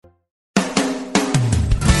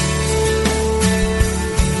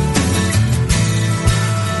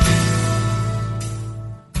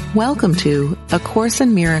Welcome to A Course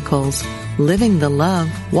in Miracles, Living the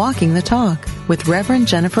Love, Walking the Talk, with Reverend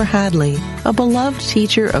Jennifer Hadley, a beloved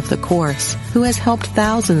teacher of the Course who has helped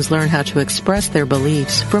thousands learn how to express their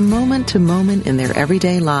beliefs from moment to moment in their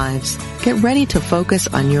everyday lives. Get ready to focus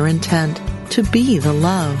on your intent to be the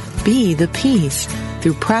love, be the peace,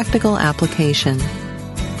 through practical application.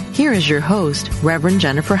 Here is your host, Reverend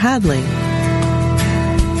Jennifer Hadley.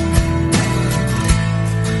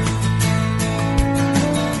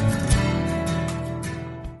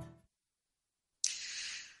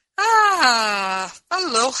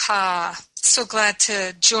 Aloha. So glad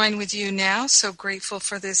to join with you now. So grateful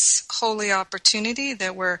for this holy opportunity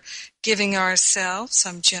that we're giving ourselves.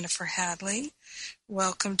 I'm Jennifer Hadley.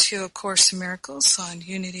 Welcome to A Course in Miracles on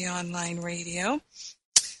Unity Online Radio,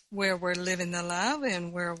 where we're living the love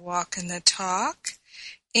and we're walking the talk.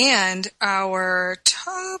 And our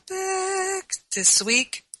topic this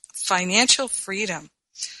week, financial freedom.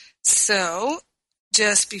 So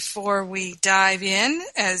just before we dive in,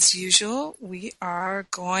 as usual, we are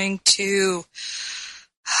going to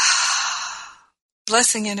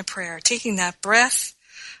blessing in a prayer, taking that breath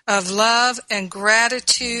of love and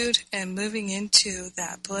gratitude and moving into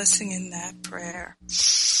that blessing in that prayer.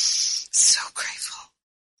 So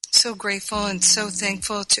grateful and so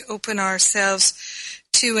thankful to open ourselves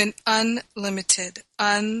to an unlimited,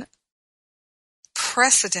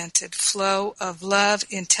 unprecedented flow of love,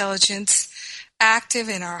 intelligence, active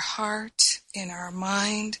in our heart, in our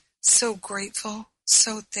mind. So grateful,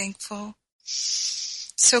 so thankful.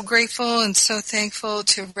 So grateful and so thankful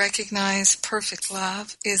to recognize perfect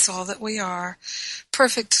love is all that we are.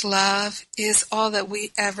 Perfect love is all that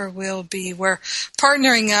we ever will be. We're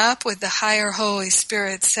partnering up with the higher Holy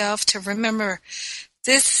Spirit self to remember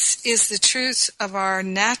this is the truth of our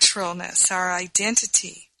naturalness, our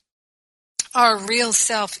identity. Our real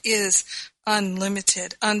self is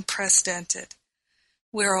unlimited, unprecedented.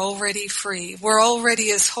 We're already free. We're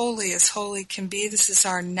already as holy can be. This is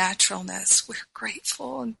our naturalness. We're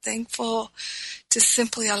grateful and thankful to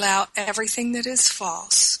simply allow everything that is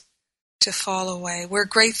false to fall away. We're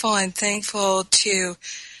grateful and thankful to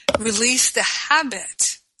release the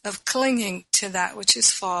habit of clinging to that which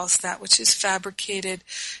is false, that which is fabricated,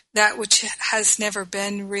 that which has never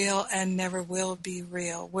been real and never will be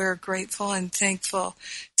real. We're grateful and thankful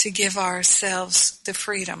to give ourselves the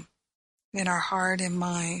freedom in our heart and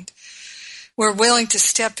mind. We're willing to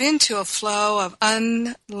step into a flow of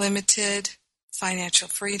unlimited financial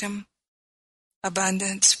freedom,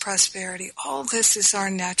 abundance, prosperity. All this is our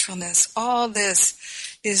naturalness. All this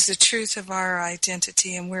is the truth of our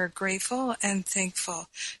identity, and we're grateful and thankful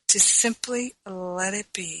to simply let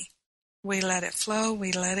it be. We let it flow.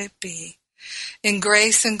 We let it be. In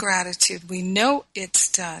grace and gratitude, we know it's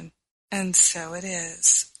done, and so it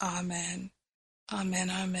is. Amen. Amen.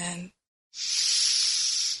 Amen.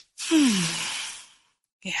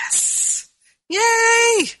 Yes.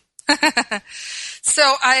 Yay!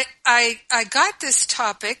 So I got this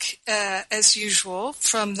topic, as usual,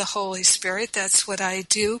 from the Holy Spirit. That's what I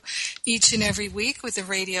do each and every week with the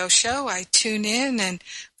radio show. I tune in and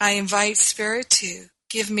I invite Spirit to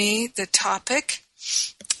give me the topic,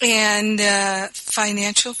 and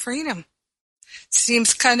financial freedom.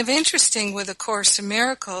 Seems kind of interesting with A Course in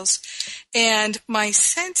Miracles. And my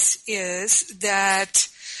sense is that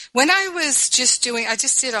when I just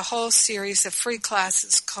did a whole series of free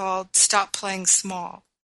classes called Stop Playing Small.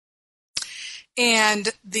 And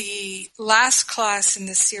the last class in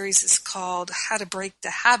this series is called How to Break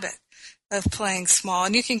the Habit of Playing Small.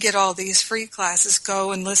 And you can get all these free classes.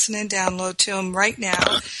 Go and listen and download to them right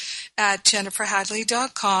now at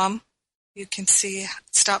jenniferhadley.com. You can see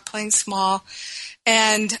Stop Playing Small.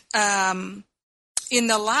 And in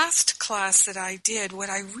the last class that I did, what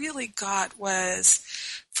I really got was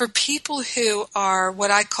for people who are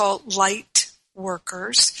what I call light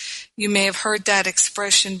workers. You may have heard that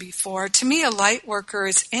expression before. To me, a light worker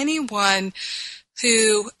is anyone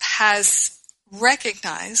who has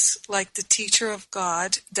recognized, like the teacher of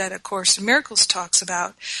God that A Course in Miracles talks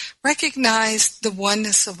about, recognize the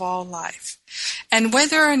oneness of all life. And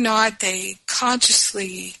whether or not they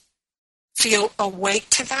consciously feel awake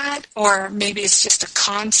to that, or maybe it's just a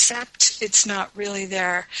concept, it's not really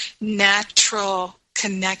their natural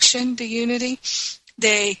connection to unity,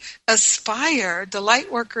 they aspire, the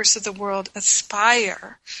light workers of the world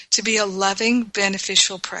aspire to be a loving,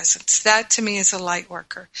 beneficial presence. That to me is a light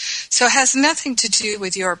worker. So it has nothing to do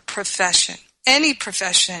with your profession. Any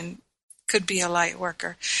profession could be a light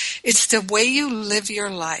worker. It's the way you live your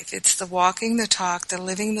life. It's the walking the talk, the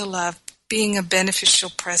living the love, being a beneficial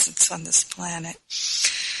presence on this planet.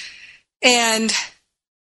 And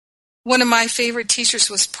one of my favorite teachers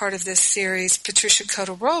was part of this series, Patricia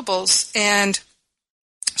Cota Robles, and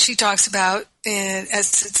she talks about,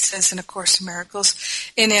 as it says in A Course in Miracles,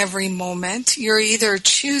 in every moment, you're either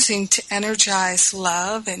choosing to energize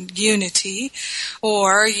love and unity,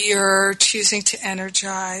 or you're choosing to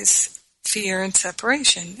energize fear and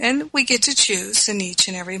separation. And we get to choose in each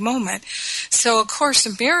and every moment. So A Course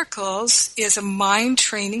in Miracles is a mind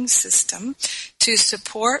training system to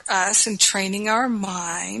support us in training our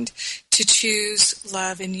mind to choose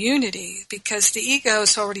love and unity, because the ego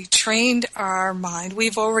has already trained our mind.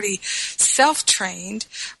 We've already self-trained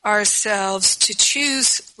ourselves to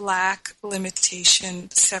choose lack,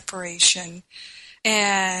 limitation, separation.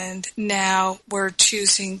 And now we're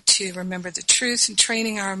choosing to remember the truth and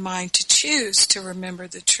training our mind to choose to remember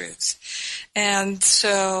the truth. And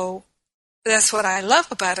so that's what I love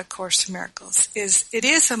about A Course in Miracles, is it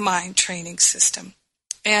is a mind training system.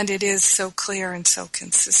 And it is so clear and so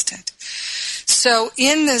consistent. So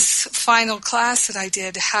in this final class that I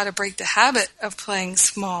did, How to Break the Habit of Playing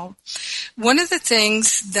Small, one of the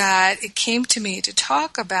things that it came to me to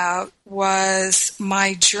talk about was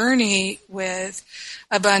my journey with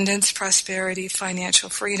abundance, prosperity, financial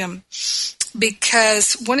freedom.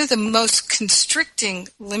 Because one of the most constricting,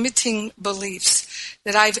 limiting beliefs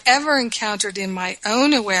that I've ever encountered in my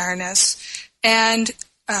own awareness and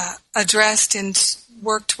addressed and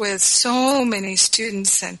worked with so many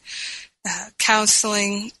students and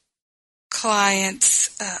counseling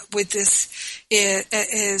clients with this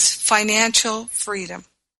is financial freedom.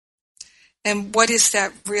 And what is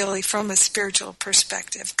that really from a spiritual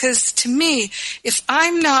perspective? Because to me, if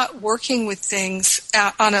I'm not working with things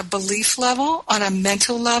on a belief level, on a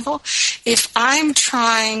mental level, if I'm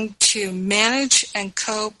trying to manage and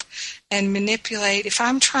cope and manipulate, if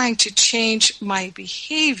I'm trying to change my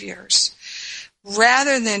behaviors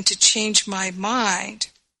rather than to change my mind,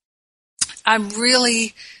 I'm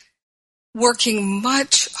really working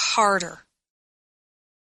much harder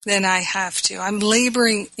than I have to. I'm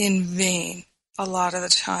laboring in vain a lot of the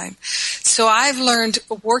time. So I've learned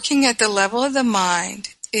working at the level of the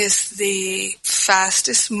mind is the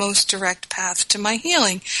fastest, most direct path to my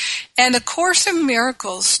healing. And A Course in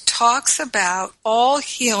Miracles talks about all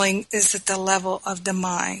healing is at the level of the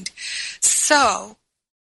mind. So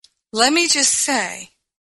let me just say,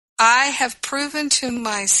 I have proven to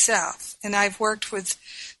myself, and I've worked with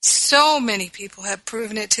so many people have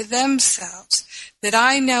proven it to themselves, that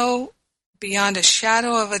I know beyond a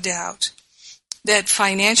shadow of a doubt that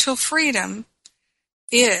financial freedom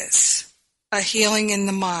is a healing in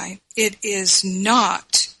the mind. It is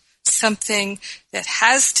not something that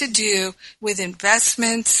has to do with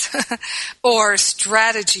investments or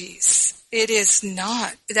strategies. It is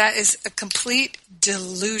not. That is a complete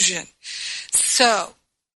delusion. So,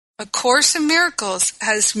 A Course in Miracles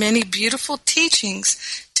has many beautiful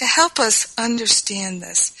teachings to help us understand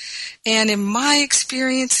this. And in my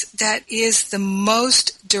experience, that is the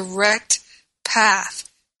most direct path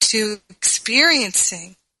to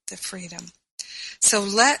experiencing the freedom. So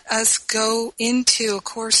let us go into A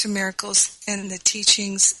Course in Miracles and the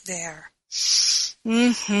teachings there.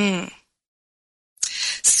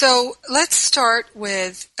 So let's start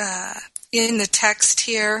with, in the text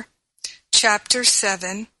here, Chapter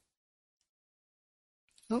 7.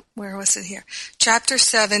 Oh, where was it here? Chapter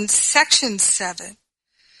 7, Section 7,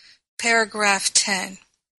 Paragraph 10.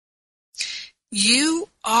 You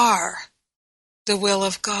are the will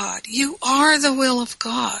of God. You are the will of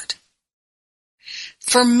God.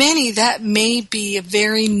 For many, that may be a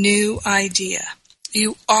very new idea.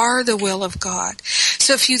 You are the will of God.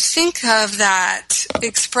 So if you think of that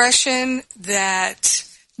expression that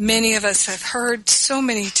many of us have heard so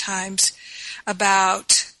many times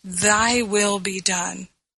about thy will be done.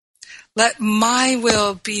 Let my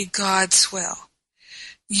will be God's will.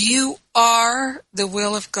 You are the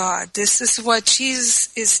will of God. This is what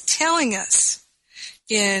Jesus is telling us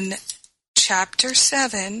in Chapter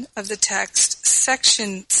 7 of the text,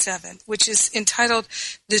 Section 7, which is entitled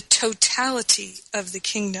The Totality of the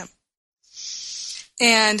Kingdom.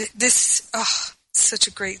 And this, such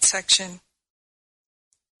a great section.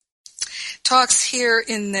 Talks here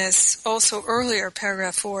in this, also earlier,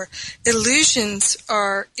 paragraph 4, illusions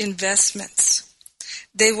are investments.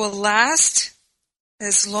 They will last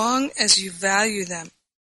as long as you value them.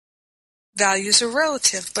 Values are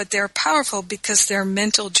relative, but they're powerful because they're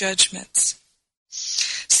mental judgments.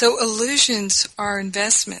 So illusions are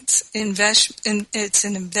investments. It's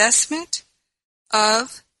an investment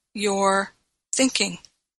of your thinking,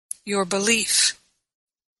 your belief,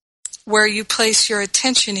 where you place your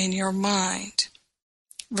attention in your mind.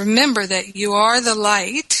 Remember that you are the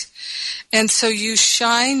light, And so you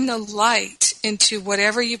shine the light into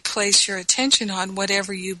whatever you place your attention on,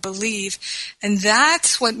 whatever you believe, and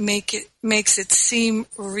that's what makes it seem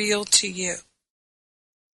real to you.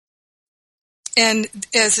 And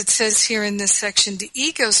as it says here in this section, the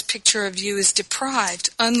ego's picture of you is deprived,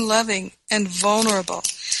 unloving, and vulnerable.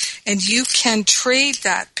 And you can trade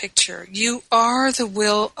that picture. You are the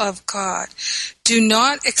will of God. Do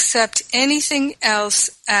not accept anything else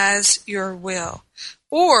as your will,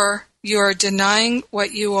 or you are denying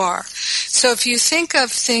what you are. So if you think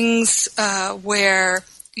of things where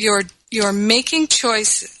you're making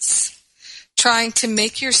choices, trying to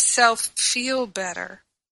make yourself feel better,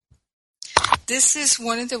 this is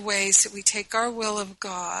one of the ways that we take our will of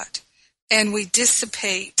God and we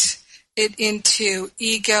dissipate it into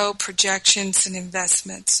ego, projections, and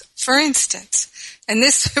investments. For instance, and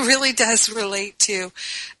this really does relate to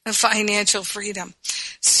financial freedom.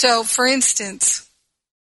 So, for instance,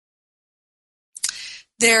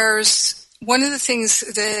 there's one of the things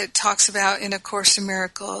that it talks about in A Course in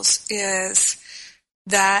Miracles is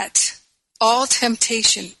that all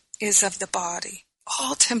temptation is of the body.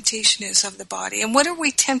 All temptation is of the body. And what are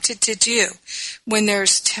we tempted to do when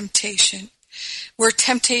there's temptation? We're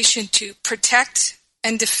temptation to protect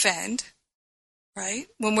and defend, right?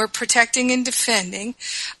 When we're protecting and defending,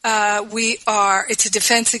 it's a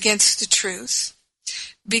defense against the truth,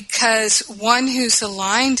 because one who's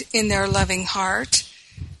aligned in their loving heart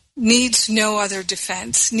needs no other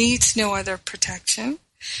defense, needs no other protection.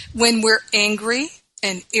 When we're angry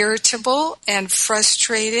and irritable and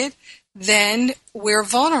frustrated, then we're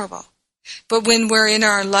vulnerable. But when we're in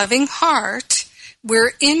our loving heart,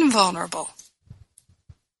 we're invulnerable.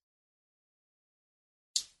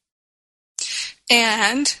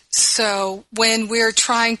 And so when we're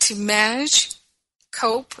trying to manage,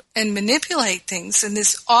 cope, and manipulate things, and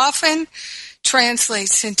this often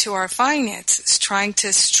translates into our finances, trying to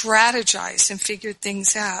strategize and figure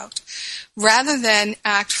things out, rather than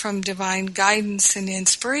act from divine guidance and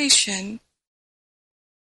inspiration,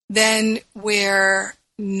 then we're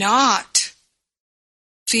not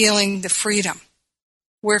feeling the freedom.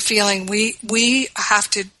 We're feeling we have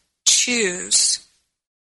to choose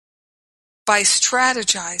by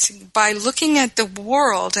strategizing, by looking at the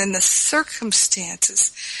world and the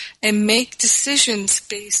circumstances and make decisions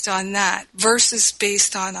based on that versus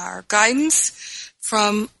based on our guidance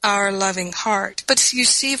from our loving heart. But you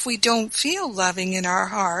see, if we don't feel loving in our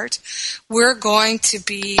heart, we're going to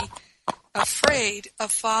be afraid of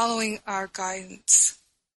following our guidance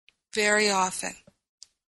very often.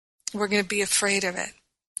 We're going to be afraid of it.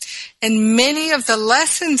 And many of the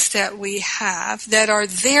lessons that we have that are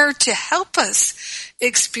there to help us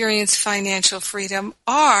experience financial freedom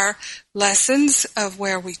are lessons of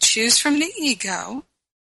where we choose from the ego,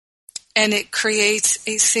 and it creates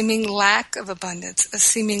a seeming lack of abundance, a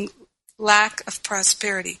seeming lack of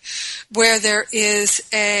prosperity, where there is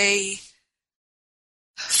a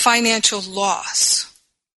financial loss.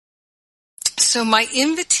 So my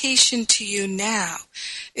invitation to you now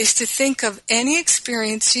is to think of any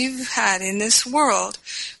experience you've had in this world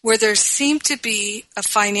where there seemed to be a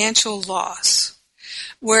financial loss,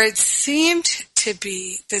 where it seemed to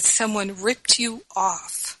be that someone ripped you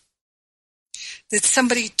off, that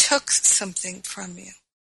somebody took something from you,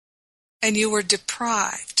 and you were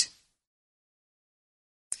deprived,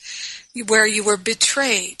 where you were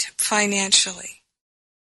betrayed financially.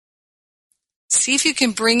 See if you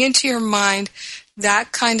can bring into your mind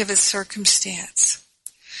that kind of a circumstance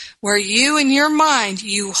where you, in your mind,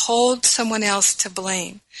 you hold someone else to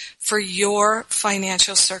blame for your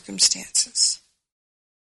financial circumstances.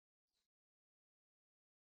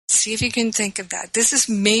 See if you can think of that. This is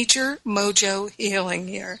major mojo healing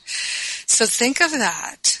here. So think of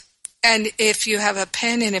that. And if you have a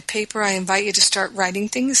pen and a paper, I invite you to start writing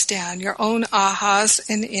things down, your own ahas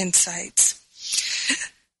and insights.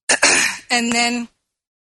 And then,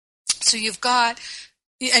 so you've got,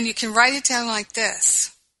 and you can write it down like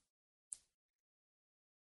this.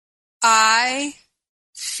 I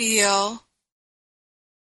feel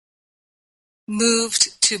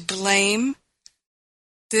moved to blame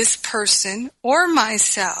this person or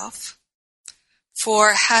myself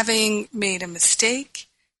for having made a mistake,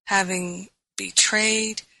 having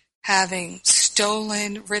betrayed, having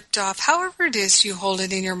stolen, ripped off, however it is you hold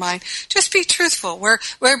it in your mind. Just be truthful.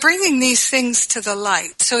 We're bringing these things to the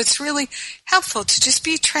light. So it's really helpful to just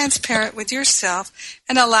be transparent with yourself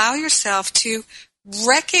and allow yourself to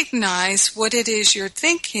recognize what it is you're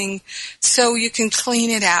thinking so you can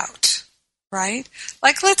clean it out, right?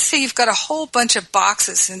 Like let's say you've got a whole bunch of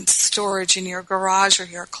boxes in storage in your garage or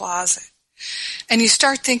your closet. And you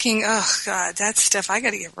start thinking, oh God, that stuff, I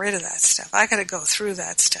got to get rid of that stuff. I got to go through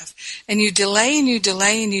that stuff. And you delay and you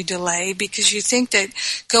delay and you delay because you think that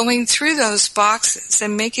going through those boxes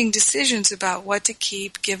and making decisions about what to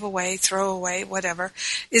keep, give away, throw away, whatever,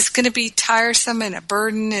 is going to be tiresome and a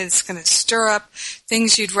burden, and it's going to stir up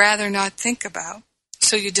things you'd rather not think about.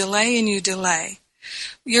 So you delay and you delay.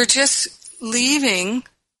 You're just leaving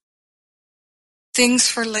things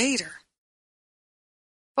for later.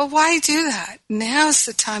 But why do that? Now's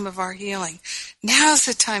the time of our healing. Now's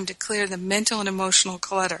the time to clear the mental and emotional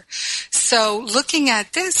clutter. So looking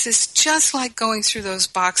at this is just like going through those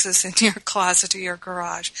boxes in your closet or your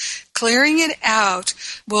garage. Clearing it out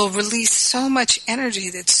will release so much energy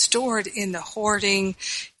that's stored in the hoarding,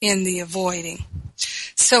 in the avoiding.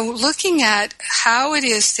 So looking at how it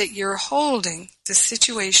is that you're holding the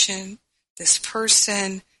situation, this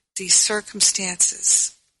person, these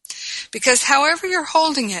circumstances. Because however you're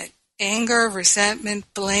holding it, anger, resentment,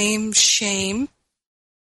 blame, shame,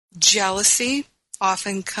 jealousy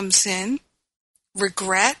often comes in,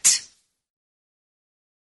 regret,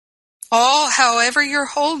 however you're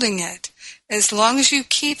holding it, as long as you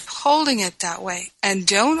keep holding it that way and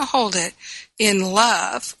don't hold it in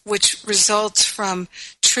love, which results from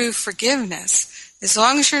true forgiveness, as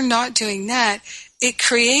long as you're not doing that, it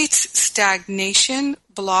creates stagnation,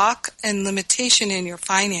 block, and limitation in your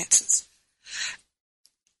finances,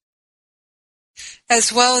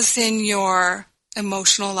 as well as in your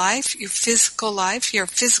emotional life, your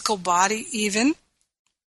physical body even.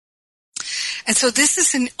 And so this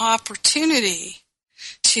is an opportunity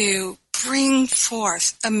to bring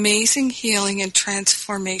forth amazing healing and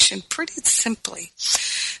transformation pretty simply.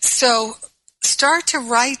 So start to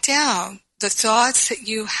write down the thoughts that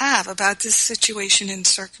you have about this situation and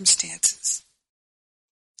circumstances.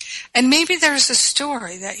 And maybe there's a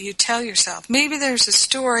story that you tell yourself. Maybe there's a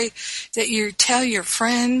story that you tell your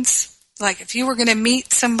friends. Like if you were going to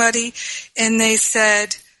meet somebody and they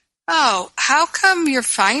said, oh, how come your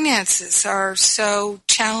finances are so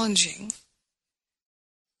challenging?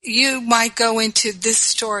 You might go into this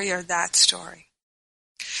story or that story.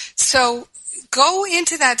 So go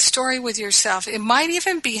into that story with yourself. It might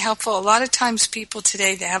even be helpful. A lot of times people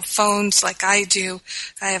today, they have phones like I do.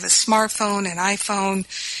 I have a smartphone, an iPhone,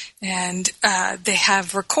 and they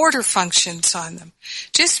have recorder functions on them.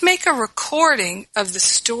 Just make a recording of the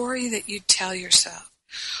story that you tell yourself.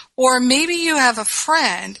 Or maybe you have a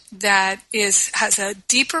friend that has a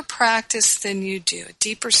deeper practice than you do, a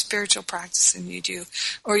deeper spiritual practice than you do.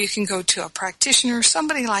 Or you can go to a practitioner or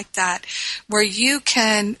somebody like that where you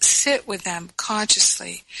can sit with them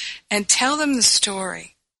consciously and tell them the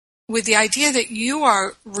story with the idea that you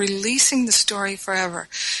are releasing the story forever.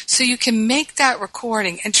 So you can make that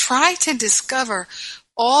recording and try to discover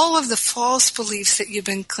all of the false beliefs that you've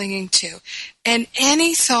been clinging to, and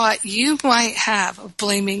any thought you might have of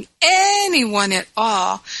blaming anyone at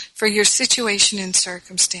all for your situation and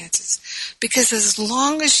circumstances. Because as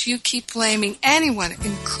long as you keep blaming anyone,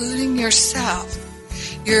 including yourself,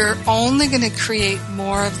 you're only going to create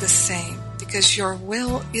more of the same, because your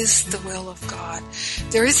will is the will of God.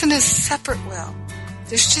 There isn't a separate will.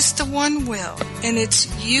 There's just the one will, and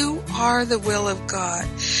it's you are the will of God.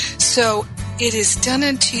 So it is done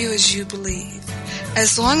unto you as you believe.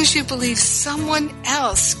 As long as you believe someone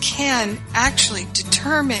else can actually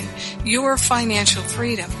determine your financial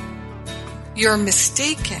freedom, you're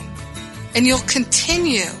mistaken, and you'll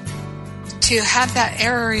continue to have that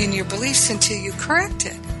error in your beliefs until you correct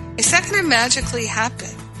it. It's not going to magically happen.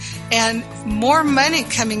 And more money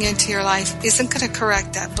coming into your life isn't going to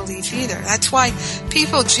correct that belief either. That's why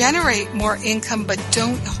people generate more income but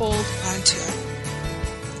don't hold on to it.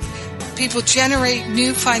 People generate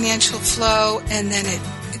new financial flow and then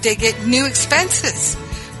they get new expenses.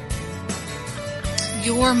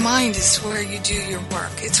 Your mind is where you do your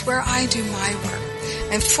work. It's where I do my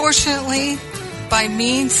work. And fortunately, by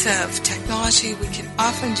means of technology, we can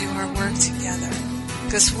often do our work together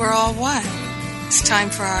because we're all one. It's time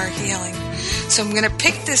for our healing. So I'm going to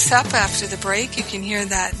pick this up after the break. You can hear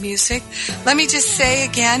that music. Let me just say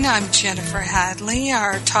again, I'm Jennifer Hadley.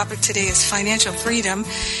 Our topic today is financial freedom,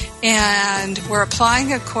 and we're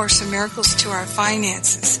applying A Course in Miracles to our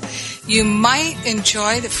finances. You might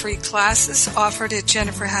enjoy the free classes offered at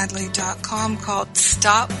jenniferhadley.com called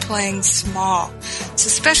Stop Playing Small. It's a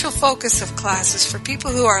special focus of classes for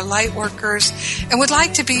people who are light workers and would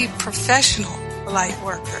like to be professional light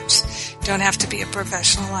workers. You don't have to be a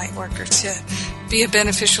professional light worker to be a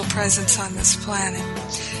beneficial presence on this planet.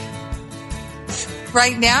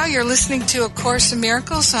 Right now, you're listening to A Course in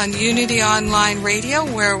Miracles on Unity Online Radio,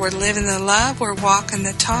 where we're living the love, we're walking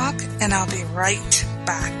the talk, and I'll be right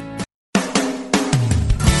back.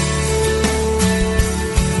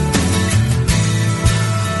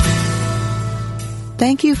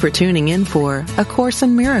 Thank you for tuning in for A Course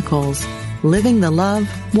in Miracles, Living the Love,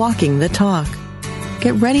 Walking the Talk.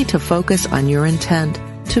 Get ready to focus on your intent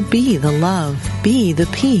to be the love, be the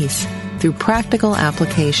peace through practical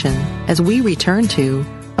application as we return to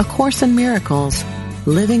A Course in Miracles,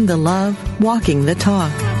 Living the Love, Walking the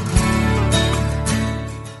Talk.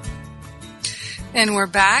 And we're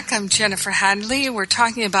back. I'm Jennifer Hadley. We're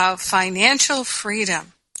talking about financial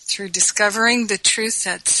freedom through discovering the truth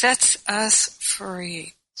that sets us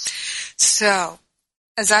free. So,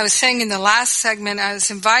 as I was saying in the last segment, I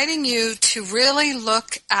was inviting you to really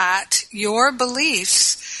look at your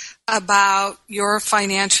beliefs about your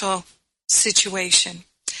financial situation.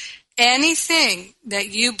 Anything that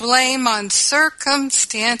you blame on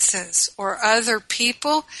circumstances or other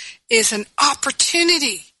people is an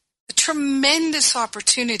opportunity, a tremendous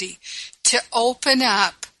opportunity to open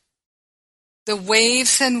up the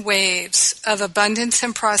waves and waves of abundance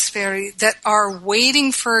and prosperity that are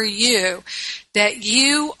waiting for you, that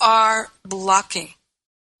you are blocking.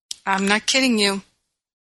 I'm not kidding you.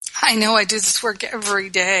 I know I do this work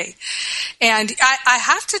every day. And I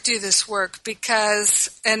have to do this work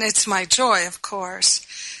because, and it's my joy, of course.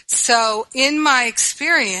 So in my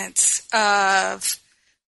experience of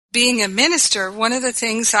being a minister, one of the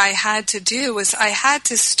things I had to do was I had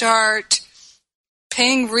to start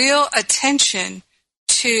paying real attention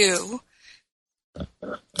to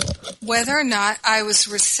whether or not I was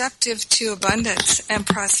receptive to abundance and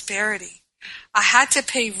prosperity. I had to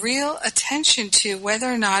pay real attention to whether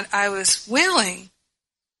or not I was willing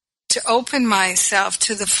to open myself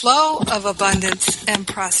to the flow of abundance and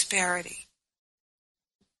prosperity.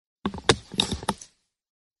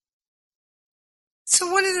 So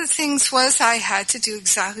one of the things was I had to do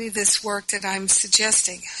exactly this work that I'm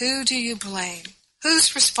suggesting. Who do you blame?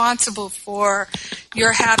 Who's responsible for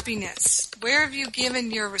your happiness? Where have you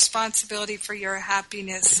given your responsibility for your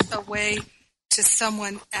happiness away to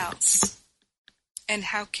someone else? And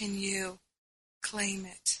how can you claim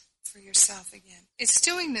it for yourself again? It's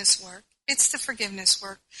doing this work. It's the forgiveness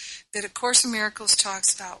work that A Course in Miracles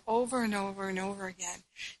talks about over and over and over again.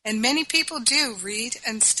 And many people do read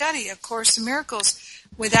and study A Course in Miracles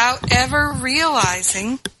without ever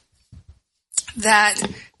realizing that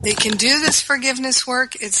they can do this forgiveness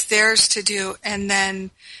work. It's theirs to do. And then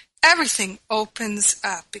everything opens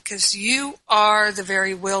up because you are the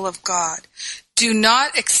very will of God. Do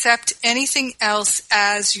not accept anything else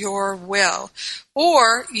as your will,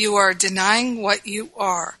 or you are denying what you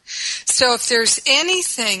are. So if there's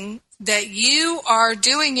anything that you are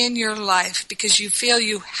doing in your life because you feel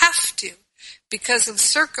you have to, because of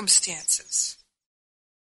circumstances,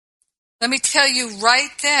 let me tell you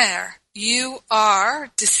right there, you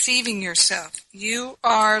are deceiving yourself. You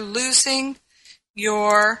are losing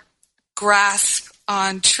your grasp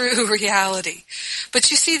on true reality.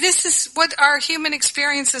 But you see, this is what our human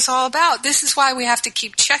experience is all about. This is why we have to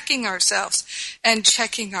keep checking ourselves and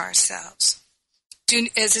checking ourselves.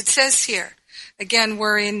 As it says here, again,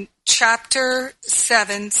 we're in chapter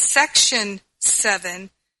 7, section 7,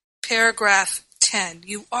 paragraph 10.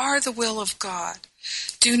 You are the will of God.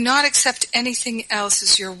 Do not accept anything else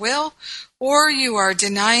as your will, or you are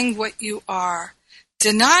denying what you are.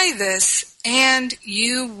 Deny this, and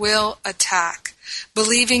you will attack,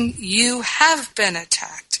 believing you have been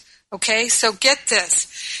attacked. Okay, so get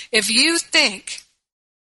this. If you think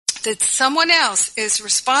that someone else is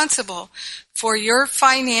responsible for your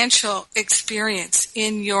financial experience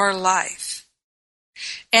in your life,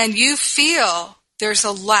 and you feel there's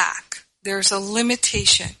a lack, there's a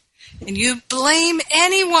limitation, and you blame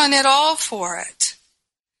anyone at all for it,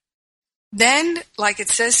 then, like it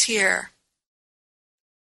says here,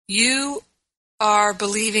 you are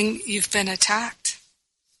believing you've been attacked.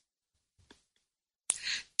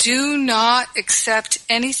 Do not accept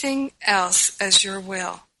anything else as your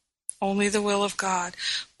will, only the will of God,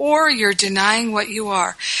 or you're denying what you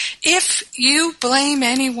are. If you blame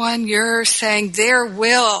anyone, you're saying their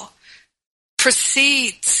will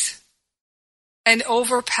precedes and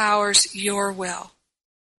overpowers your will,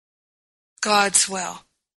 God's will.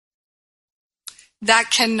 That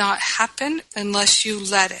cannot happen unless you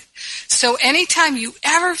let it. So anytime you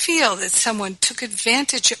ever feel that someone took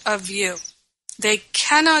advantage of you, they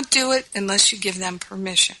cannot do it unless you give them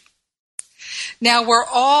permission. Now, we're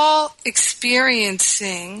all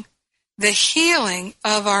experiencing the healing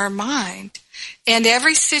of our mind, and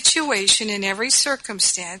every situation and every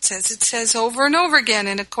circumstance, as it says over and over again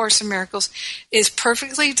in A Course in Miracles, is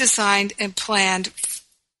perfectly designed and planned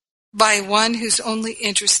by one whose only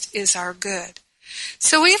interest is our good.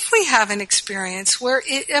 So if we have an experience where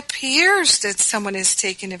it appears that someone is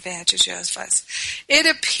taking advantage of us, It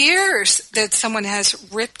appears that someone has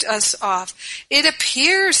ripped us off. It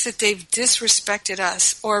appears that they've disrespected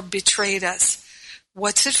us or betrayed us.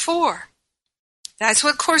 What's it for? That's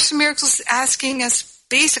what Course in Miracles is asking us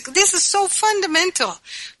basically. This is so fundamental.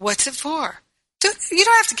 What's it for? You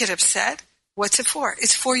don't have to get upset. What's it for?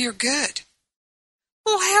 It's for your good.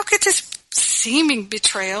 Well, how could this seeming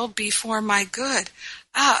betrayal be for my good?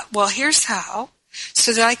 Well, here's how,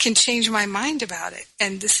 so that I can change my mind about it.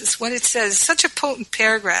 And this is what it says. Such a potent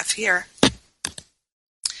paragraph here.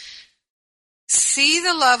 See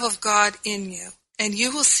the love of God in you, and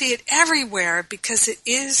you will see it everywhere because it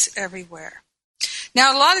is everywhere.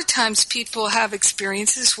 Now, a lot of times people have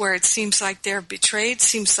experiences where it seems like they're betrayed,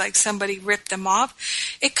 seems like somebody ripped them off.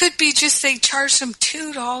 It could be just they charged them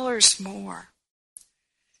 $2 more,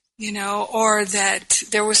 or that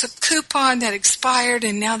there was a coupon that expired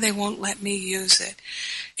and now they won't let me use it.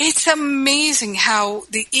 It's amazing how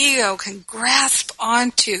the ego can grasp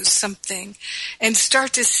onto something and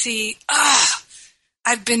start to see,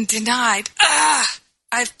 I've been denied.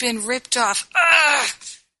 I've been ripped off.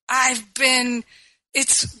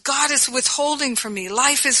 God is withholding from me.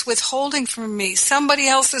 Life is withholding from me. Somebody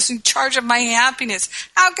else is in charge of my happiness.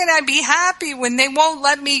 How can I be happy when they won't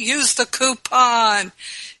let me use the coupon?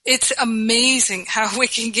 It's amazing how we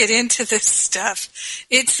can get into this stuff.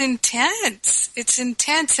 It's intense. It's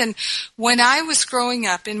intense. And when I was growing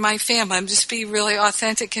up in my family, I'm just being really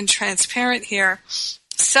authentic and transparent here,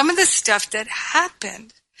 some of the stuff that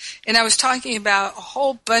happened, and I was talking about a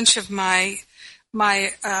whole bunch of my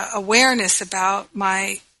awareness about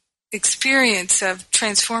my experience of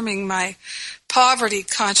transforming my poverty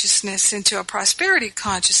consciousness into a prosperity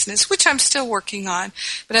consciousness, which I'm still working on.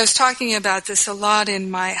 But I was talking about this a lot in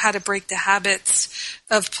my How to Break the Habits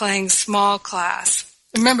of Playing Small class.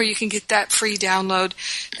 Remember, you can get that free download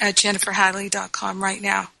at jenniferhadley.com right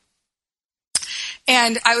now.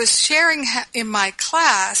 And I was sharing in my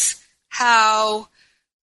class how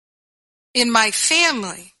in my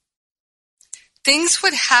family, things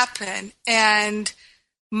would happen and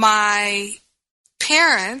my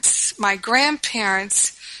parents, my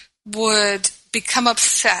grandparents, would become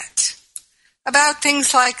upset about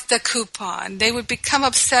things like the coupon. They would become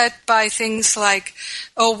upset by things like,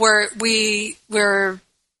 we're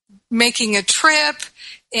making a trip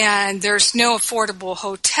and there's no affordable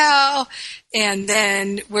hotel, and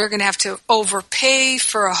then we're going to have to overpay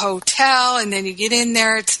for a hotel, and then you get in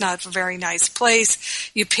there, it's not a very nice place,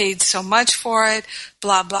 you paid so much for it,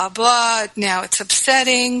 blah, blah, blah, now it's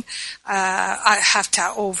upsetting, I have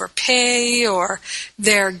to overpay, or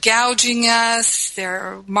they're gouging us,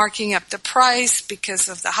 they're marking up the price because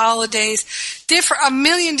of the holidays, a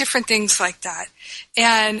million different things like that.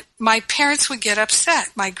 And my parents would get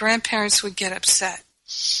upset, my grandparents would get upset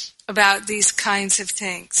about these kinds of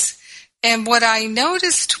things. And what I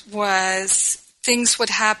noticed was things would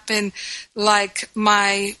happen like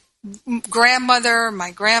my grandmother,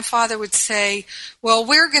 my grandfather would say, well,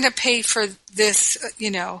 we're going to pay for this,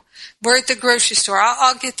 we're at the grocery store,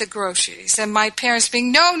 I'll get the groceries. And my parents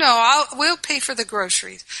being, no, we'll pay for the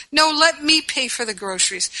groceries. No, let me pay for the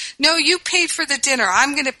groceries. No, you pay for the dinner,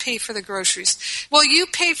 I'm going to pay for the groceries. Well, you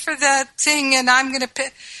pay for that thing and I'm going to pay.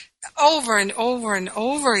 Over and over and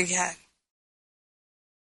over again.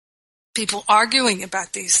 People arguing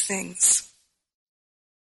about these things.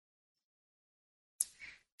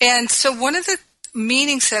 And so one of the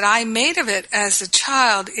meanings that I made of it as a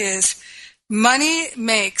child is money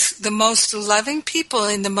makes the most loving people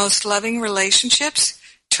in the most loving relationships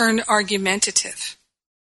turn argumentative.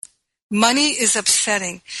 Money is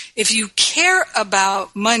upsetting. If you care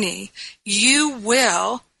about money, you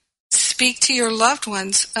will speak to your loved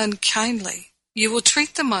ones unkindly. You will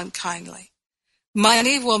treat them unkindly.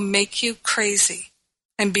 Money will make you crazy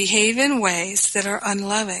and behave in ways that are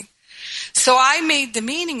unloving. So I made the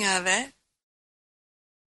meaning of it,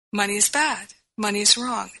 money is bad. Money is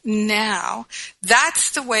wrong. Now,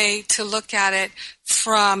 that's the way to look at it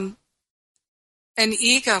from an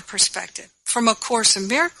ego perspective. From a Course in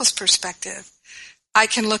Miracles perspective, I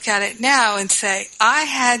can look at it now and say, I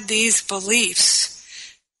had these beliefs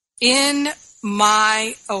in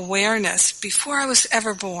my awareness before I was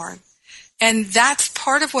ever born. And that's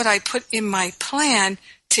part of what I put in my plan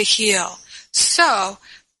to heal. So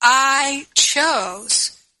I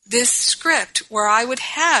chose this script where I would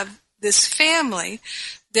have this family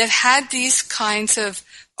that had these kinds of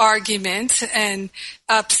arguments and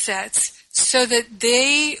upsets so that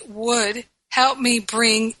they would help me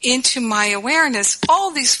bring into my awareness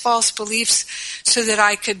all these false beliefs so that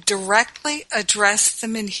I could directly address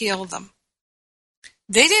them and heal them.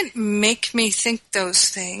 They didn't make me think those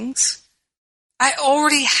things. I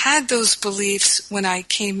already had those beliefs when I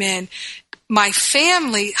came in. My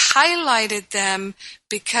family highlighted them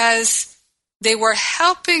because they were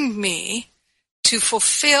helping me to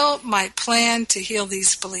fulfill my plan to heal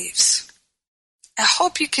these beliefs. I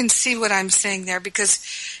hope you can see what I'm saying there, because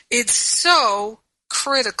it's so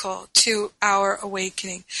critical to our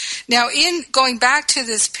awakening. Now, in going back to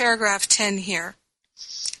this paragraph 10 here,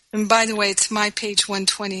 and by the way, it's my page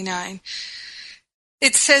 129,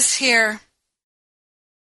 it says here,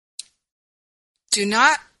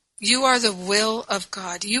 you are the will of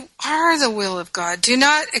God. You are the will of God. Do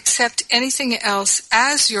not accept anything else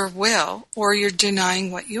as your will, or you're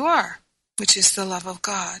denying what you are, which is the love of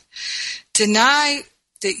God. Deny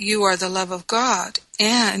that you are the love of God,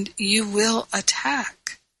 and you will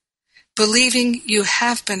attack, believing you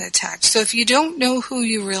have been attacked. So if you don't know who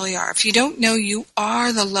you really are, if you don't know you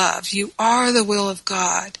are the love, you are the will of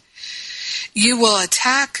God, you will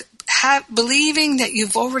attack, believing that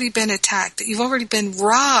you've already been attacked, that you've already been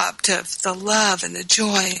robbed of the love and the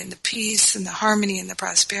joy and the peace and the harmony and the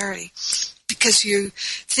prosperity, because you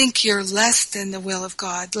think you're less than the will of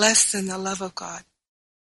God, less than the love of God.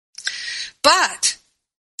 But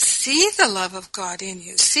see the love of God in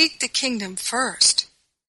you. Seek the kingdom first,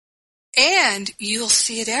 and you'll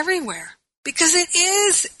see it everywhere, because it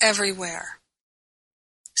is everywhere.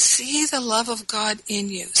 See the love of God in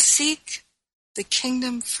you. Seek the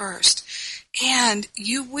kingdom first, and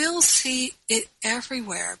you will see it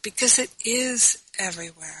everywhere, because it is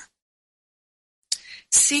everywhere.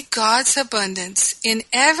 See God's abundance in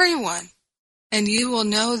everyone, and you will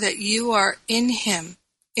know that you are in Him,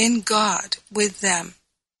 in God, with them.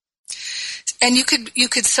 And you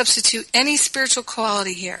could substitute any spiritual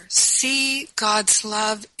quality here. See God's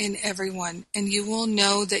love in everyone, and you will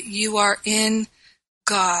know that you are in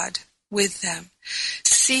God with them.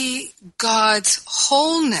 See God's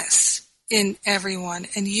wholeness in everyone,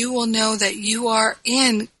 and you will know that you are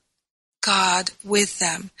in God with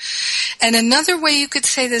them. And another way you could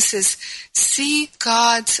say this is, see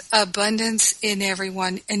God's abundance in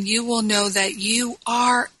everyone, and you will know that you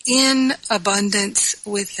are in abundance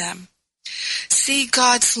with them. See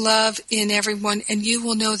God's love in everyone, and you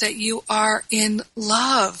will know that you are in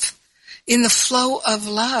love, in the flow of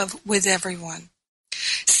love with everyone.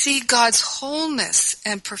 See God's wholeness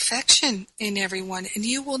and perfection in everyone, and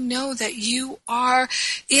you will know that you are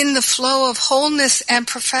in the flow of wholeness and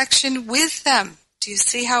perfection with them. Do you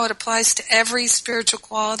see how it applies to every spiritual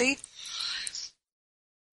quality?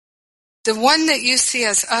 The one that you see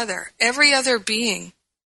as other, every other being,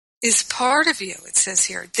 is part of you, it says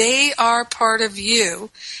here. They are part of you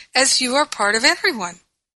as you are part of everyone.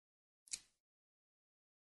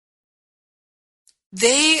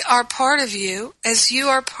 They are part of you as you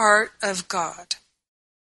are part of God,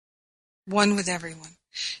 one with everyone.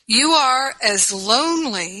 You are as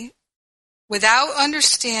lonely without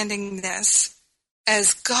understanding this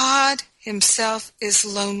as God Himself is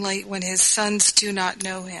lonely when His sons do not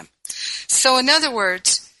know Him. So in other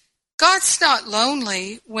words, God's not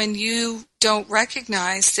lonely when you don't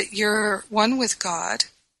recognize that you're one with God.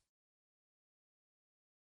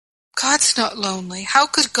 God's not lonely. How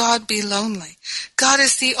could God be lonely? God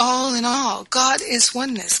is the all in all. God is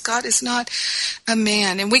oneness. God is not a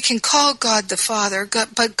man. And we can call God the Father,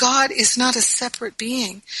 but God is not a separate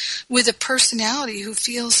being with a personality who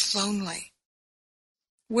feels lonely.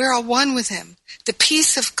 We're all one with Him. The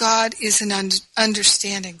peace of God is in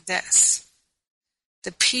understanding this.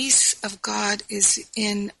 The peace of God is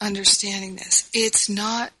in understanding this. It's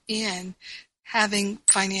not in having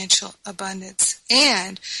financial abundance.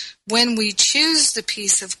 And when we choose the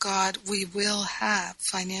peace of God, we will have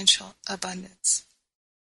financial abundance.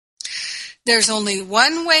 There's only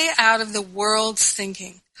one way out of the world's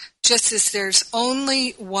thinking, just as there's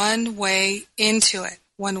only one way into it.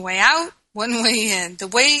 One way out, one way in. The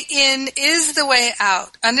way in is the way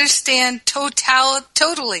out. Understand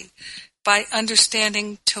totally by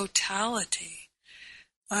understanding totality.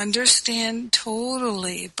 Understand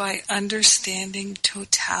totally by understanding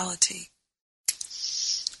totality.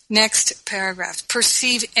 Next paragraph.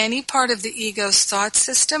 Perceive any part of the ego's thought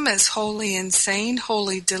system as wholly insane,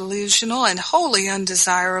 wholly delusional, and wholly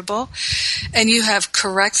undesirable, and you have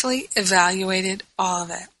correctly evaluated all of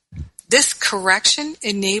it. This correction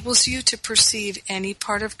enables you to perceive any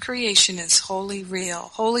part of creation as wholly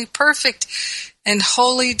real, wholly perfect, and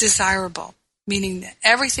wholly desirable, meaning that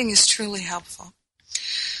everything is truly helpful.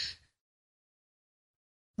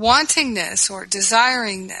 Wanting this or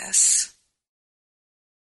desiring this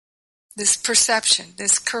perception,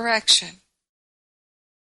 this correction,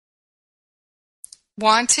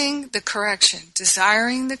 wanting the correction,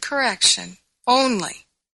 desiring the correction only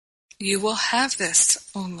you will have this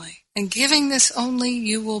only. And giving this only,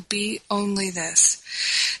 you will be only this.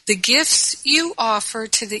 The gifts you offer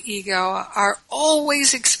to the ego are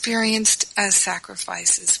always experienced as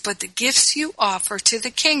sacrifices, but the gifts you offer to the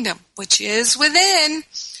kingdom, which is within,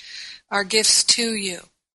 are gifts to you.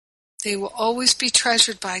 They will always be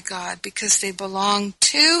treasured by God because they belong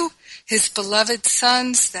to His beloved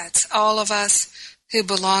sons, that's all of us who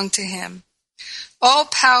belong to Him. All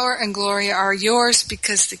power and glory are yours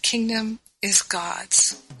because the kingdom is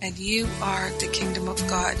God's, and you are the kingdom of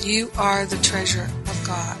God. You are the treasure of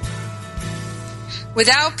God.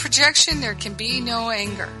 Without projection, there can be no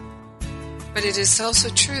anger. But it is also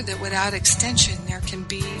true that without extension, there can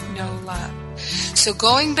be no love. So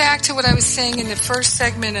going back to what I was saying in the first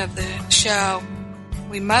segment of the show,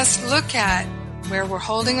 we must look at where we're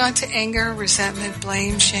holding on to anger, resentment,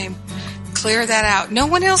 blame, shame. Clear that out. No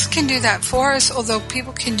one else can do that for us, although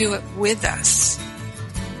people can do it with us.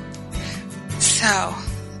 So,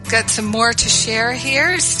 got some more to share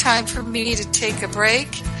here. It's time for me to take a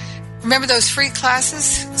break. Remember those free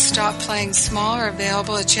classes, Stop Playing Small, are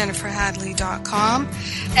available at jenniferhadley.com,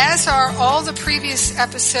 as are all the previous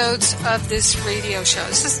episodes of this radio show.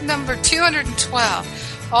 This is number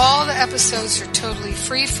 212. All the episodes are totally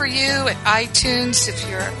free for you at iTunes. If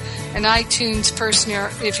you're an iTunes person, or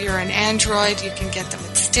if you're an Android, you can get them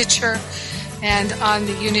at Stitcher and on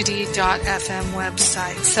the Unity.fm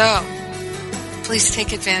website. So, please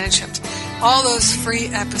take advantage of all those free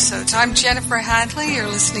episodes. I'm Jennifer Hadley. You're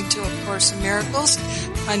listening to A Course in Miracles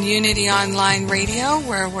on Unity Online Radio,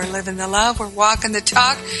 where we're living the love, we're walking the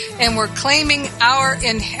talk, and we're claiming our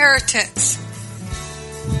inheritance.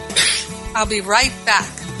 I'll be right back.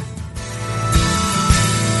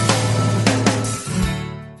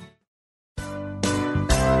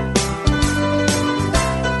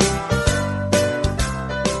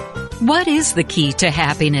 What is the key to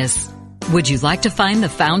happiness? Would you like to find the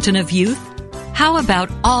fountain of youth? How about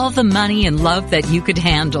all the money and love that you could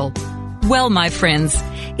handle? Well, my friends,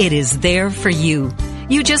 it is there for you.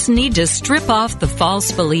 You just need to strip off the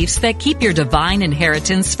false beliefs that keep your divine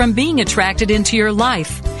inheritance from being attracted into your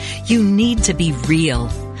life. You need to be real.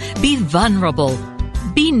 Be vulnerable.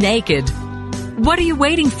 Be naked. What are you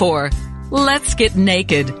waiting for? Let's get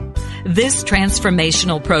naked. This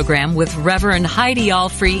transformational program with Reverend Heidi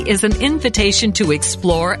Alfrey is an invitation to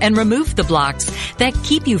explore and remove the blocks that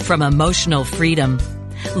keep you from emotional freedom.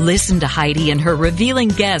 Listen to Heidi and her revealing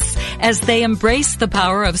guests as they embrace the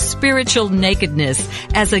power of spiritual nakedness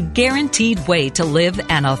as a guaranteed way to live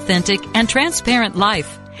an authentic and transparent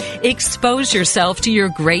life. Expose yourself to your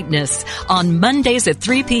greatness on Mondays at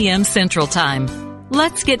 3 p.m. Central Time.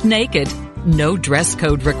 Let's get naked. No dress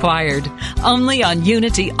code required. Only on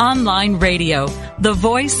Unity Online Radio, the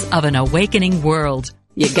voice of an awakening world.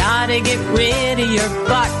 You gotta get rid of your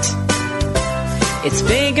butt. It's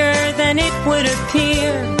bigger than it would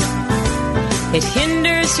appear. It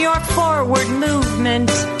hinders your forward movement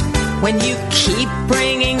when you keep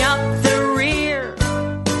bringing up the rear.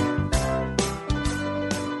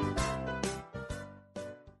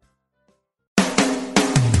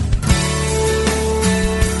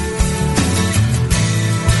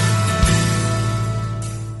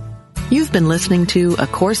 You've been listening to A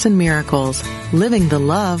Course in Miracles, Living the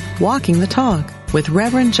Love, Walking the Talk, with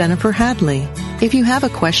Reverend Jennifer Hadley. If you have a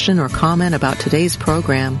question or comment about today's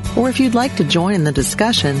program, or if you'd like to join in the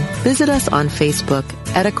discussion, visit us on Facebook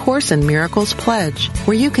at A Course in Miracles Pledge,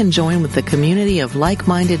 where you can join with the community of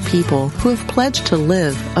like-minded people who have pledged to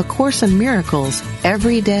live A Course in Miracles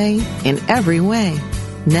every day in every way.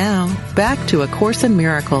 Now, back to A Course in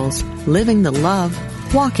Miracles, Living the Love,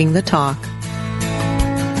 Walking the Talk.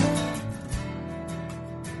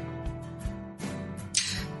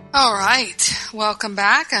 All right. Welcome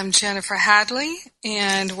back. I'm Jennifer Hadley,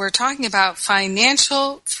 and we're talking about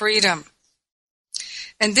financial freedom.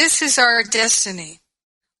 And this is our destiny.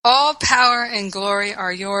 All power and glory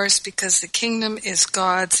are yours because the kingdom is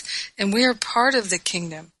God's, and we are part of the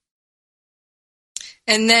kingdom.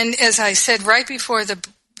 And then, as I said right before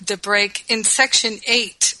the break, in section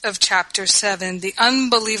 8 of chapter 7, the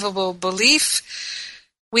unbelievable belief,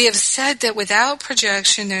 we have said that without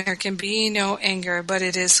projection there can be no anger, but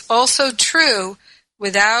it is also true,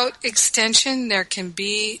 without extension there can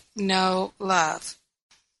be no love.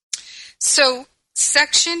 So,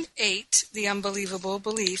 section 8, the unbelievable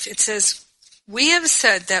belief, it says, we have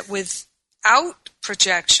said that without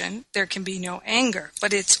projection there can be no anger,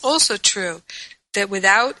 but it's also true that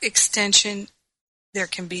without extension there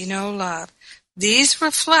can be no love. These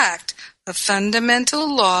reflect a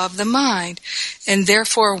fundamental law of the mind, and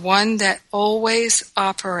therefore one that always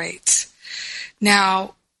operates.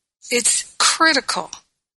 Now, it's critical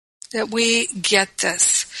that we get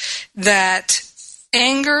this, that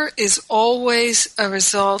anger is always a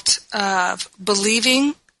result of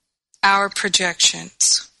believing our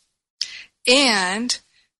projections. And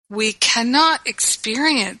we cannot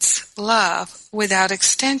experience love without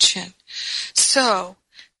extension. So,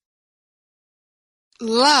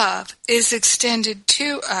 love is extended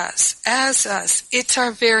to us, as us. It's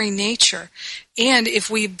our very nature. And if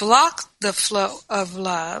we block the flow of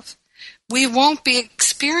love, we won't be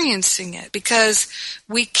experiencing it because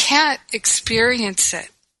we can't experience it.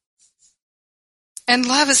 And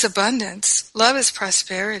love is abundance. Love is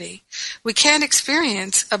prosperity. We can't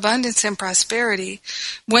experience abundance and prosperity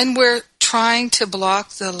when we're trying to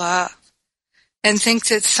block the love and think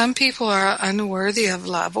that some people are unworthy of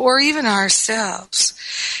love, or even ourselves.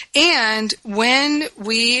 And when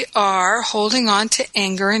we are holding on to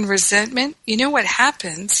anger and resentment, you know what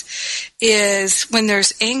happens is when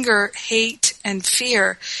there's anger, hate, and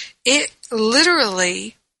fear, it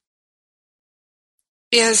literally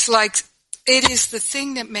is like, it is the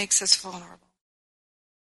thing that makes us vulnerable.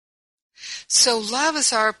 So love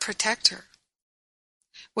is our protector.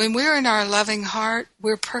 When we're in our loving heart,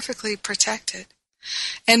 we're perfectly protected.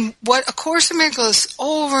 And what A Course in Miracles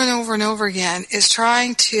over and over and over again is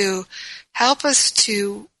trying to help us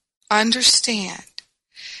to understand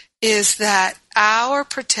is that our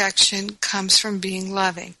protection comes from being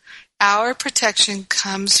loving. Our protection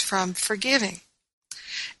comes from forgiving.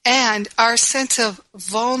 And our sense of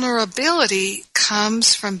vulnerability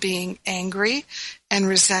comes from being angry and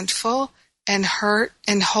resentful and hurt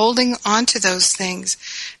and holding on to those things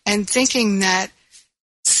and thinking that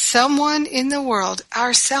someone in the world,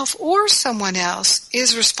 ourself or someone else,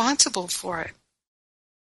 is responsible for it.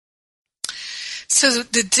 So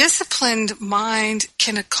the disciplined mind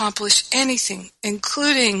can accomplish anything,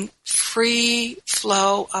 including free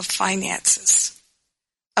flow of finances,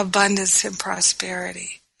 abundance and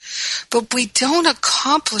prosperity. But we don't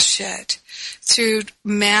accomplish it through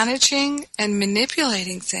managing and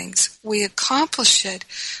manipulating things. We accomplish it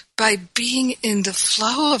by being in the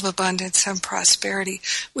flow of abundance and prosperity,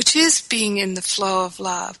 which is being in the flow of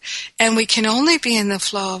love. And we can only be in the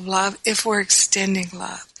flow of love if we're extending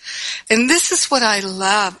love. And this is what I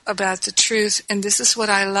love about the truth, and this is what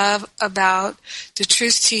I love about the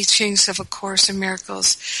truth teachings of A Course in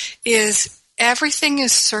Miracles, is everything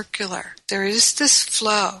is circular. There is this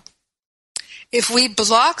flow. If we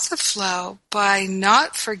block the flow by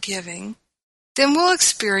not forgiving, then we'll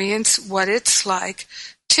experience what it's like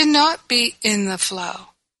to not be in the flow.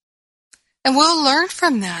 And we'll learn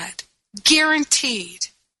from that. Guaranteed.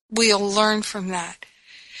 We'll learn from that.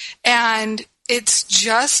 And it's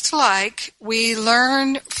just like we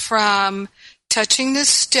learn from touching the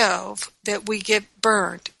stove that we get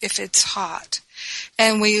burned if it's hot.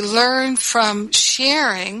 And we learn from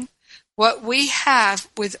sharing what we have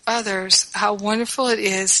with others, how wonderful it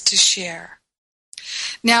is to share.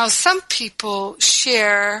 Now, some people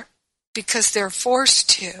share because they're forced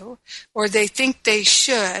to, or they think they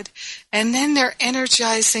should, and then they're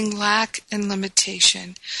energizing lack and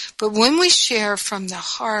limitation. But when we share from the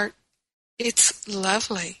heart, it's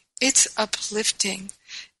lovely. It's uplifting.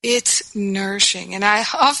 It's nourishing. And I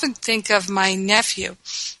often think of my nephew.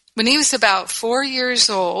 When he was about 4 years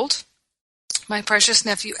old, my precious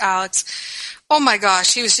nephew Alex, oh my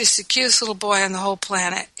gosh, he was just the cutest little boy on the whole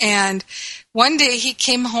planet. And one day he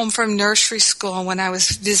came home from nursery school when I was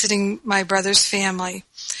visiting my brother's family.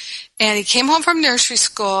 And he came home from nursery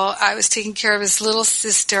school. I was taking care of his little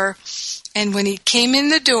sister. And when he came in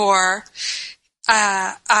the door,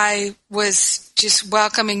 I was just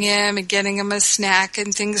welcoming him and getting him a snack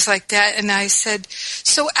and things like that. And I said,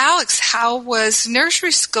 "So Alex, how was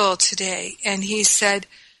nursery school today?" And he said,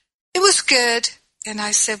 "It was good." And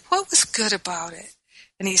I said, "What was good about it?"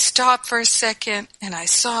 And he stopped for a second, and I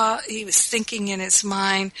saw he was thinking in his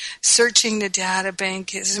mind, searching the data bank,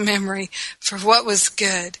 his memory, for what was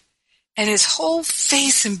good. And his whole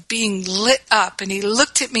face and being lit up, and he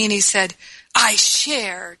looked at me and he said, "I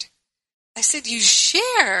shared." I said, "You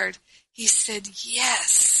shared?" He said,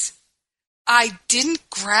 "Yes. I didn't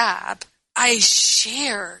grab. I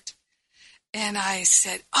shared." And I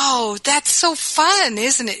said, "Oh, that's so fun,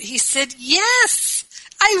 isn't it?" He said, "Yes,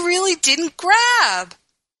 I really didn't grab."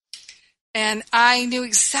 And I knew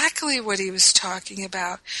exactly what he was talking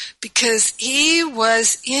about because he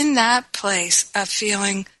was in that place of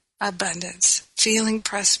feeling abundance, feeling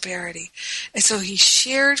prosperity. And so he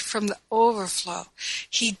shared from the overflow.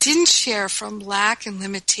 He didn't share from lack and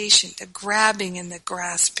limitation, the grabbing and the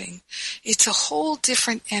grasping. It's a whole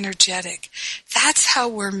different energetic. That's how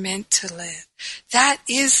we're meant to live. That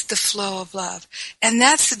is the flow of love. And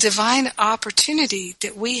that's the divine opportunity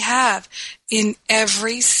that we have in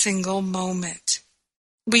every single moment.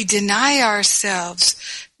 We deny ourselves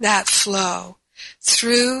that flow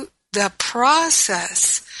through the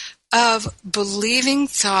process of believing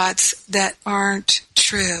thoughts that aren't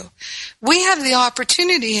true. We have the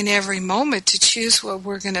opportunity in every moment to choose what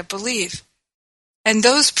we're going to believe. And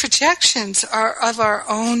those projections are of our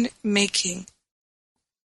own making.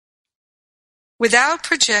 Without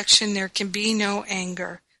projection, there can be no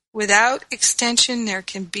anger. Without extension, there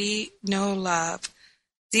can be no love.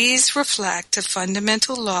 These reflect a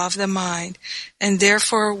fundamental law of the mind, and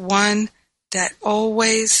therefore one that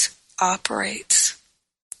always operates.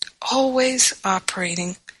 Always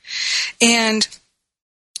operating. And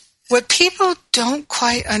what people don't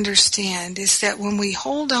quite understand is that when we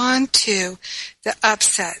hold on to the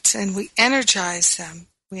upsets and we energize them,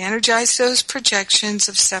 we energize those projections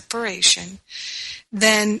of separation,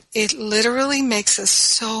 then it literally makes us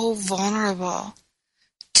so vulnerable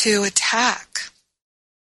to attack.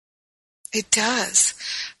 It does.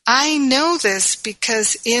 I know this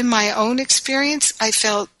because in my own experience,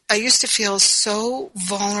 I used to feel so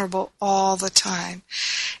vulnerable all the time.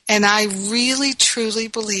 And I really, truly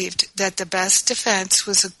believed that the best defense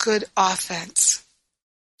was a good offense.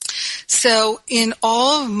 So in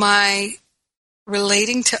all of my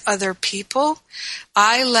relating to other people,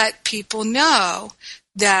 I let people know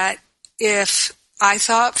that if I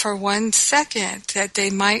thought for 1 second that they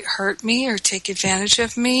might hurt me or take advantage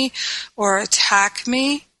of me or attack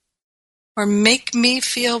me or make me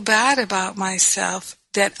feel bad about myself,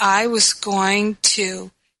 that I was going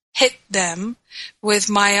to hit them with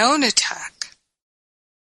my own attack.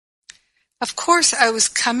 Of course, I was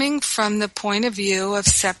coming from the point of view of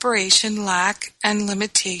separation, lack, and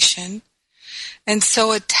limitation, and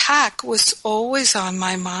so attack was always on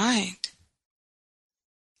my mind.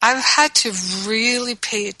 I've had to really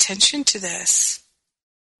pay attention to this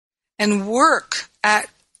and work at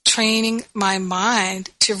training my mind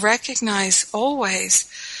to recognize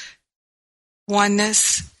always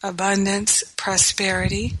oneness, abundance,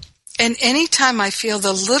 prosperity. And anytime I feel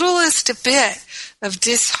the littlest bit of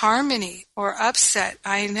disharmony or upset,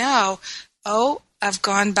 I know, I've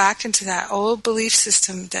gone back into that old belief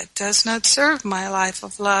system that does not serve my life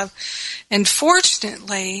of love. And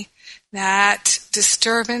fortunately, that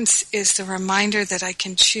disturbance is the reminder that I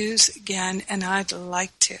can choose again, and I'd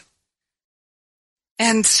like to.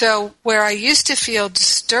 And so where I used to feel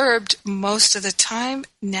disturbed most of the time,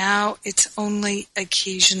 now it's only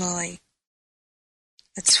occasionally.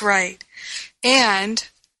 That's right. And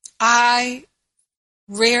I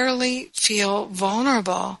rarely feel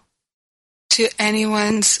vulnerable to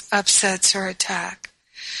anyone's upsets or attack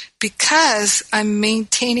because I'm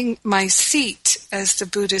maintaining my seat, as the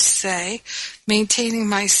Buddhists say, maintaining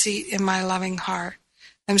my seat in my loving heart.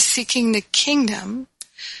 I'm seeking the kingdom,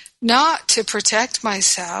 not to protect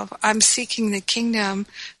myself. I'm seeking the kingdom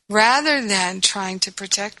rather than trying to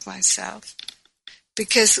protect myself.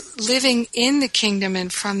 Because living in the kingdom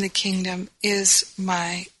and from the kingdom is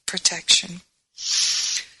my protection.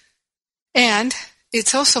 And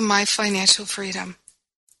it's also my financial freedom.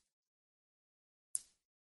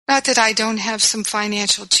 Not that I don't have some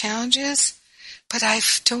financial challenges, but I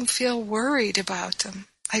don't feel worried about them.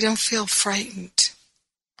 I don't feel frightened.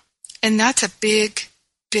 And that's a big,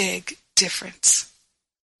 big difference.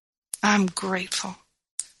 I'm grateful.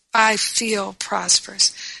 I feel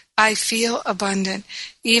prosperous. I feel abundant,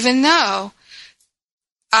 even though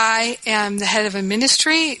I am the head of a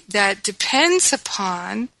ministry that depends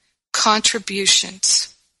upon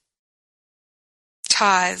contributions,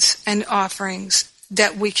 tithes, and offerings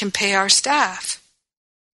that we can pay our staff.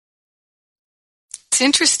 It's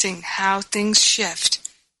interesting how things shift.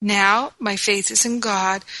 Now my faith is in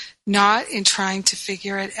God, not in trying to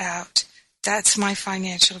figure it out. That's my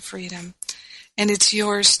financial freedom. And it's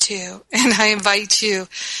yours too. And I invite you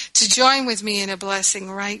to join with me in a blessing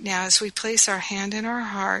right now as we place our hand in our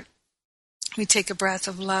heart. We take a breath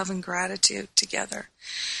of love and gratitude together.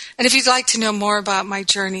 And if you'd like to know more about my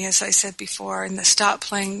journey, as I said before, in the Stop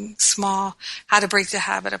Playing Small, How to Break the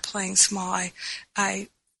Habit of Playing Small, I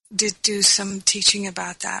did do some teaching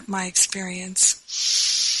about that, my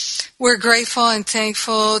experience. We're grateful and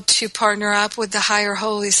thankful to partner up with the higher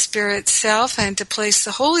Holy Spirit self and to place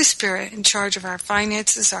the Holy Spirit in charge of our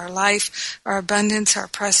finances, our life, our abundance, our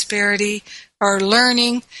prosperity, our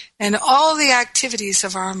learning, and all the activities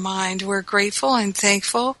of our mind. We're grateful and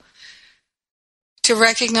thankful to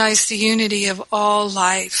recognize the unity of all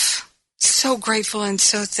life. So grateful and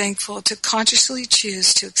so thankful to consciously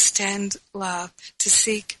choose to extend love, to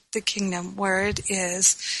seek the kingdom where it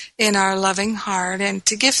is in our loving heart, and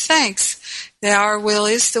to give thanks that our will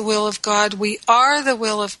is the will of God. We are the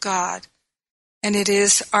will of God, and it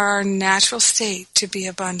is our natural state to be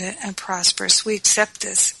abundant and prosperous. We accept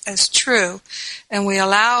this as true, and we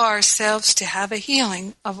allow ourselves to have a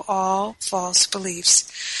healing of all false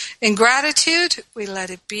beliefs. In gratitude, we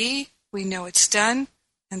let it be. We know it's done.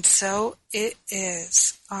 And so it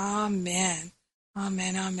is. Amen.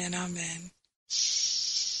 Amen, amen, amen.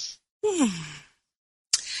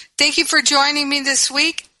 Thank you for joining me this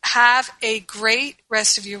week. Have a great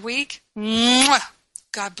rest of your week.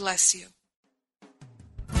 God bless you.